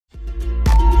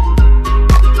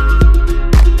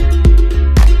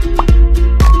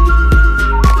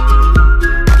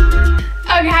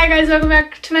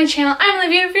to my channel. I'm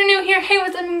Olivia. If you're new here, hey,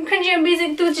 what's up? I'm cringy and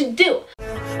basic. Do what you do.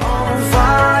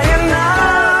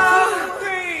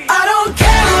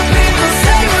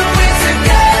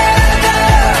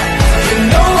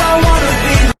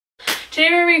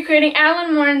 Today we're recreating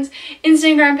Adelaine Morin'S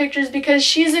Instagram pictures because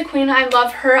she's a queen. I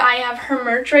love her. I have her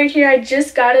merch right here. I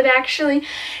just got it actually,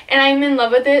 and I'm in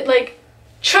love with it. Like,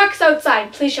 trucks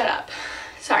outside. Please shut up.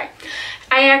 Sorry.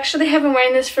 I actually have been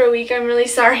wearing this for a week. I'm really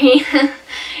sorry.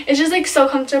 It's just like so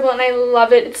comfortable and I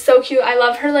love it. It's so cute. I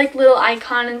love her like little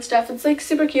icon and stuff. It's like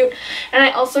super cute. And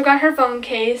I also got her phone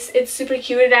case. It's super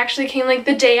cute. It actually came like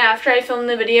the day after I filmed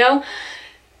the video.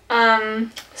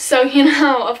 So you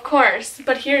know, of course.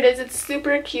 But here it is. It's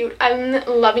super cute. I'm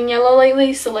loving yellow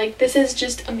lately, so like this is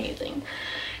just amazing.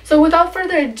 So without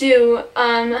further ado,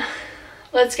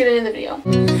 let's get into the video.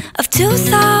 Of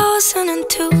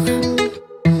 2002.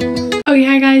 Oh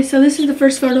yeah guys, so this is the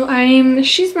first photo.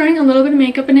 She's wearing a little bit of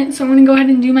makeup in it, so I'm gonna go ahead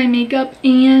and do my makeup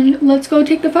and let's go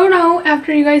take the photo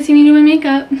after you guys see me do my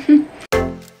makeup.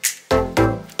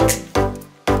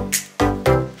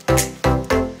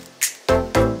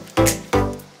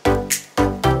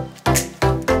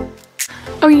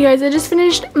 Okay guys, I just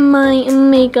finished my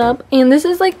makeup and this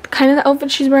is like kind of the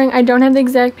outfit she's wearing. I don't have the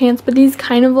exact pants, but these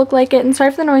kind of look like it. And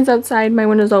sorry for the noise outside, my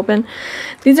window's open.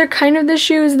 These are kind of the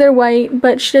shoes. They're white,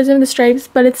 but she doesn't have the stripes,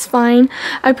 but it's fine.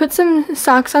 I put some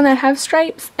socks on that have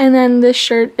stripes, and then this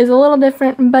shirt is a little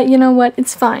different, but you know what,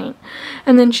 it's fine.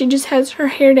 And then she just has her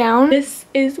hair down. This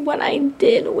is what I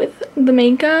did with the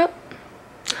makeup.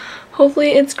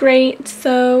 Hopefully it's great.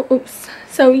 So, oops.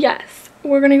 So yes.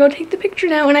 We're gonna go take the picture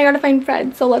now and I gotta find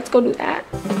Fred, so let's go do that.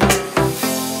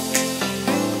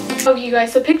 Okay you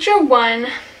guys, so picture one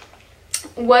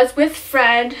was with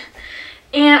Fred,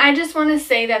 and I just want to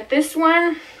say that this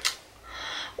one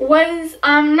was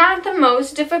not the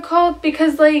most difficult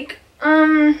because like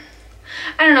I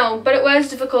don't know, but it was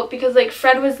difficult because like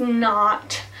Fred was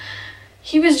not,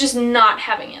 he was just not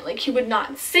having it. Like, he would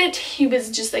not sit. He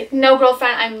was just like, no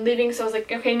girlfriend, I'm leaving. So I was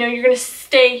like, okay, no, you're gonna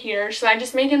stay here. So I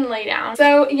just made him lay down.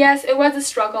 So yes, it was a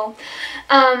struggle.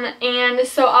 And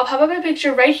so I'll pop up a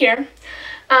picture right here.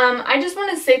 I just want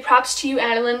to say props to you,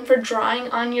 Adelaine, for drawing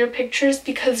on your pictures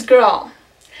because girl,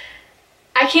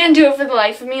 I can't do it for the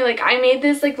life of me. Like, I made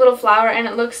this like little flower and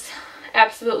it looks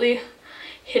absolutely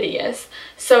hideous.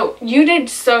 So you did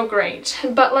so great.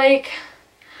 But like,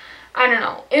 I don't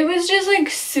know, it was just like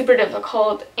super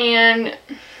difficult, and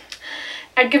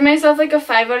I'd give myself like a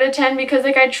 5 out of 10 because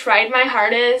like I tried my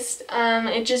hardest.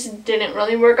 It just didn't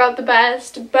really work out the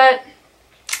best, but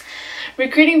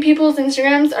recreating people's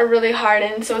Instagrams are really hard,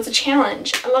 and so it's a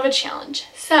challenge. I love a challenge.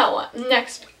 So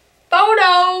next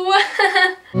photo.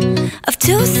 Of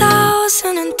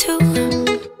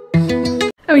 2002.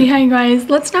 Oh yeah, you guys,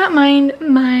 let's not mind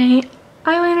my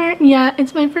eyeliner. Yeah,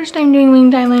 it's my first time doing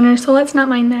winged eyeliner, so let's not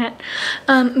mind that.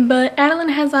 But Adelaine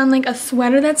has on like a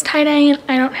sweater that's tie-dye and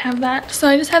I don't have that, so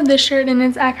I just have this shirt and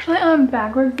it's actually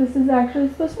backwards. This is actually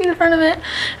supposed to be the front of it.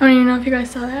 I don't even know if you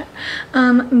guys saw that.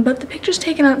 But the picture's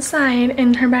taken outside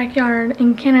in her backyard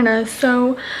in Canada,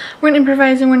 so we're gonna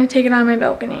improvise and we're gonna take it on my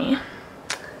balcony.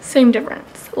 Same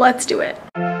difference. Let's do it.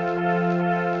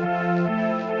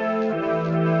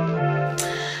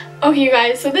 Okay you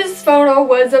guys, so this photo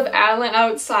was of Adelaine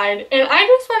outside, and I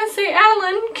just want to say,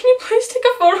 Adelaine, can you please take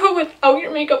a photo without your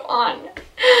makeup on?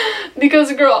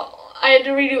 Because girl, I had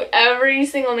to redo every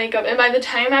single makeup, and by the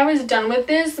time I was done with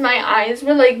this, my eyes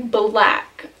were like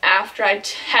black after I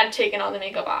had taken all the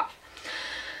makeup off.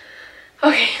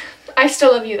 Okay, I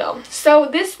still love you though. So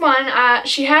this one,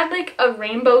 she had like a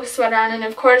rainbow sweater on, and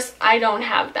of course I don't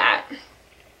have that.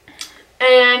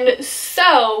 And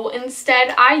so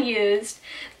instead I used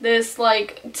this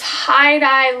like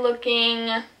tie-dye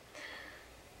looking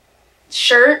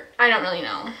shirt. I don't really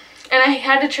know. And I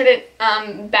had to turn it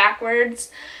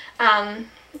backwards. And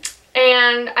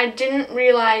I didn't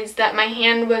realize that my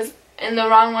hand was in the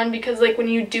wrong one because like when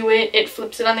you do it, it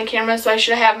flips it on the camera. So I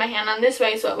should have my hand on this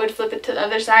way so it would flip it to the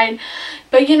other side.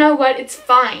 But you know what? It's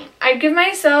fine. I give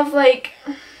myself like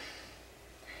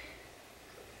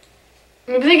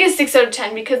maybe like a 6 out of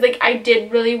 10 because like I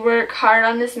did really work hard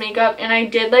on this makeup, and I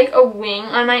did like a wing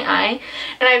on my eye,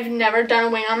 and I've never done a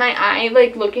wing on my eye.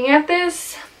 Like, looking at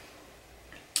this,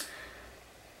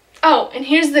 oh, and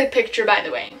here's the picture, by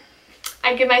the way.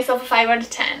 I give myself a 5 out of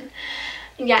 10.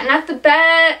 Yeah, not the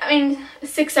best. I mean,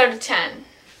 6 out of 10.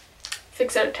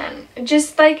 6 out of 10.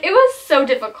 Just like, it was so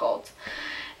difficult,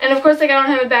 and of course like I don't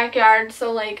have a backyard, so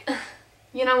like,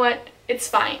 you know what, it's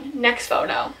fine. Next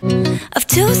photo. Of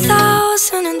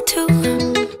 2002.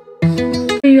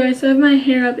 Hey guys, so I have my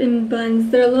hair up in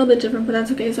buns. They're a little bit different, but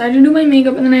that's okay. So I had to do my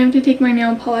makeup and then I have to take my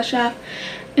nail polish off.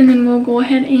 and then we'll go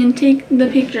ahead and take the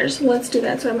picture. So let's do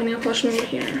that. So I have my nail polish over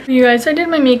here. You guys, I did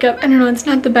my makeup. I don't know, it's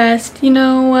not the best. You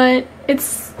know what?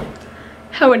 It's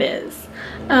how it is.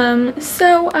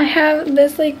 So I have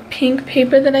this like pink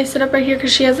paper that I set up right here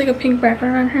because she has like a pink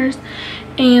background on hers.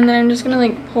 And then I'm just gonna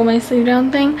like pull my sleeve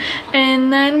down thing.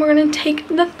 And then we're gonna take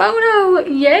the photo.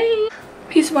 Yay!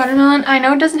 Piece of watermelon. I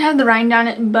know it doesn't have the rind on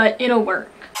it, but it'll work.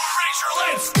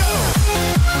 Let's go!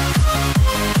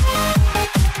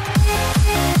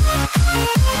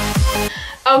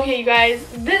 Okay, you guys,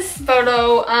 this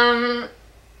photo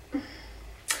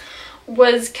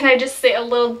was, can I just say, a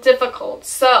little difficult.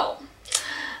 So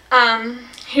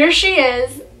here she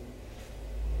is.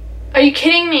 Are you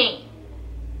kidding me?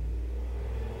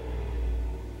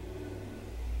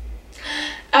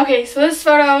 Okay, so this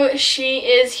photo, she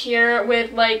is here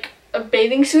with like a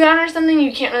bathing suit on or something.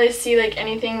 You can't really see like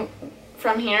anything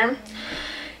from here,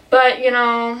 but you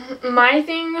know, my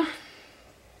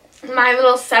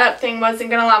little setup thing wasn't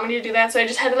gonna allow me to do that, so I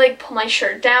just had to like pull my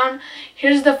shirt down.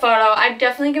 Here's the photo. I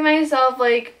definitely give myself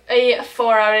like a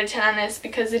 4 out of 10 on this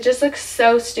because it just looks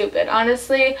so stupid,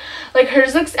 honestly. Like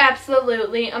hers looks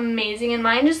absolutely amazing and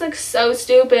mine just looks so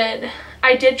stupid.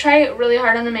 I did try really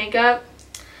hard on the makeup,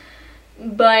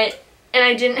 and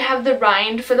I didn't have the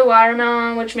rind for the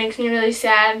watermelon, which makes me really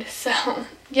sad. So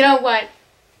you know what,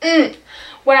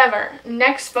 whatever.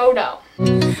 Next photo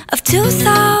of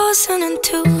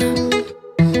 2002.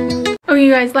 Okay,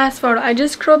 you guys, last photo. I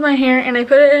just curled my hair and I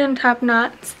put it in top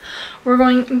knots. We're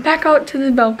going back out to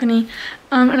the balcony,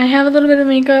 and I have a little bit of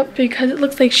makeup because it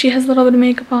looks like she has a little bit of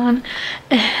makeup on,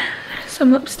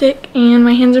 some lipstick, and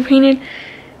my hands are painted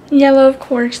yellow, of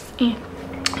course, and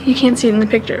you can't see it in the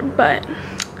picture, but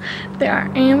they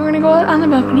are. And we're gonna go out on the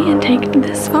balcony and take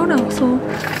this photo, so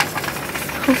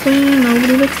hopefully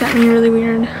nobody looks at me really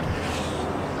weird.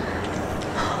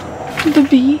 The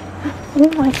bee. Oh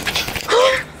my.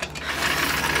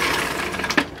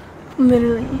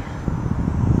 Literally.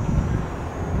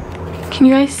 Can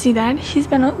you guys see that? He's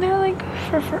been out there like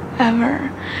for forever.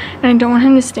 And I don't want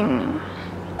him to sting me.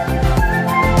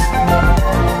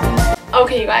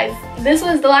 Okay, you guys. This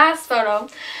was the last photo.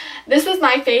 This was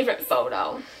my favorite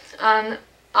photo.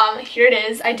 Here it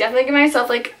is. I definitely give myself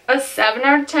like a 7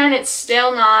 out of 10. It's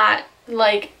still not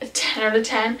like a 10 out of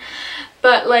 10.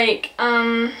 But like,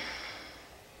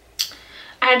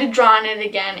 I had to draw on it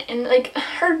again, and like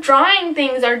her drawing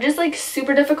things are just like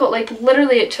super difficult. Like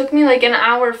literally it took me like an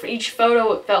hour for each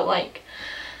photo, it felt like,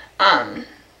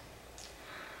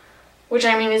 which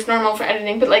I mean is normal for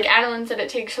editing, but like Adelaine said it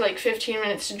takes her like 15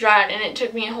 minutes to draw it, and it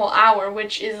took me a whole hour,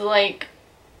 which is like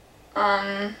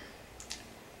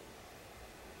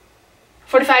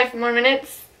 45 more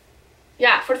minutes.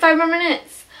 Yeah, 45 more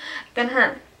minutes than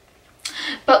her.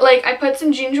 But like I put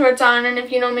some jean shorts on, and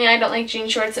if you know me, I don't like jean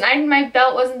shorts, and my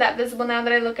belt wasn't that visible now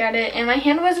that I look at it, and my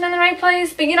hand wasn't in the right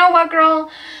place. But you know what, girl,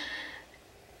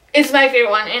 it's my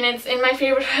favorite one, and it's in my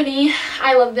favorite hoodie.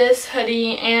 I love this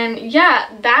hoodie, and yeah,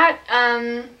 that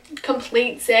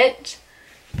completes it.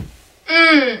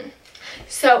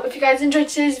 So if you guys enjoyed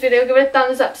today's video, give it a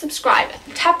thumbs up, subscribe,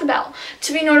 tap the bell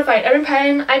to be notified every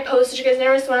time I post, so you guys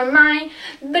never miss one of my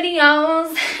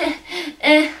videos.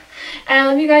 And I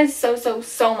love you guys so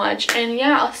much. And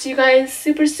yeah, I'll see you guys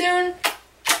super soon.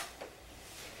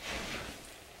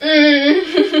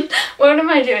 What am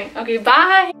I doing? Okay,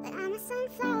 bye.